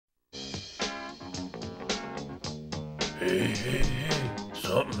Hey,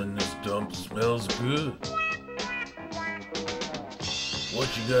 something in this dump smells good. What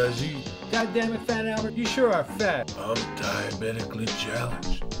you guys eat? God damn it, Fat Albert, you sure are fat. I'm diabetically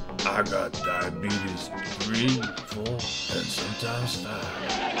challenged. I got diabetes 3, 4, and sometimes 5.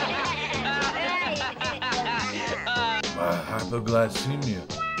 My hypoglycemia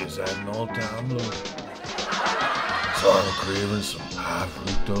is at an all-time low. So I'm craving some high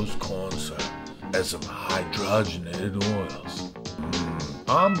fructose corn syrup and some hydrogenated oils.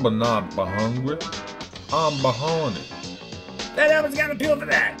 I'm not hungry. I'm horny. Fat Albert's got a pill for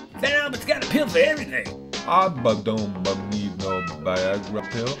that. Fat Albert's got a pill for everything. I don't need no Viagra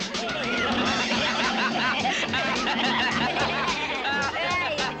pill.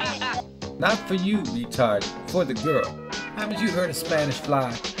 Not for you, retard. For the girl. Haven't you heard of Spanish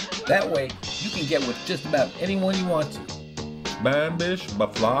Fly? That way, you can get with just about anyone you want to. Spanish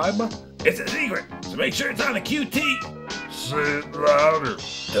fly? It's a secret, so make sure it's on a QT. Say it louder.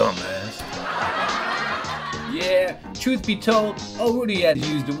 Dumbass. Yeah, truth be told, old Rudy had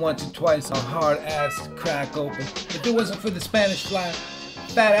used it once or twice on hard ass to crack open. If it wasn't for the Spanish Fly,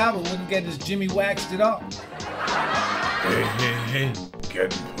 Fat Albert wouldn't get his Jimmy waxed at all. Hey,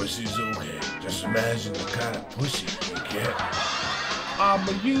 getting pussy's okay. Just imagine the kind of pussy you get.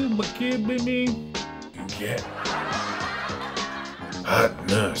 But you kidding me? You get hot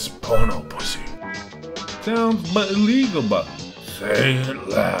nurse porno pussy. Sounds but illegal, but. Say it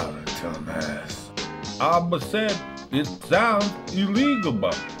louder, dumbass. But said it sounds illegal,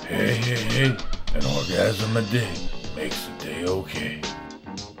 but. Hey, an orgasm a day makes a day okay.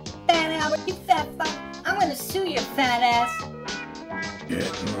 Fat Albert, you fat fuck. I'm gonna sue your fat ass. Get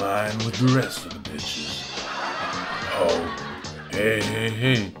in line with the rest of the bitches. Oh,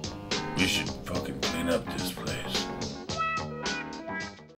 hey, we should fucking clean up this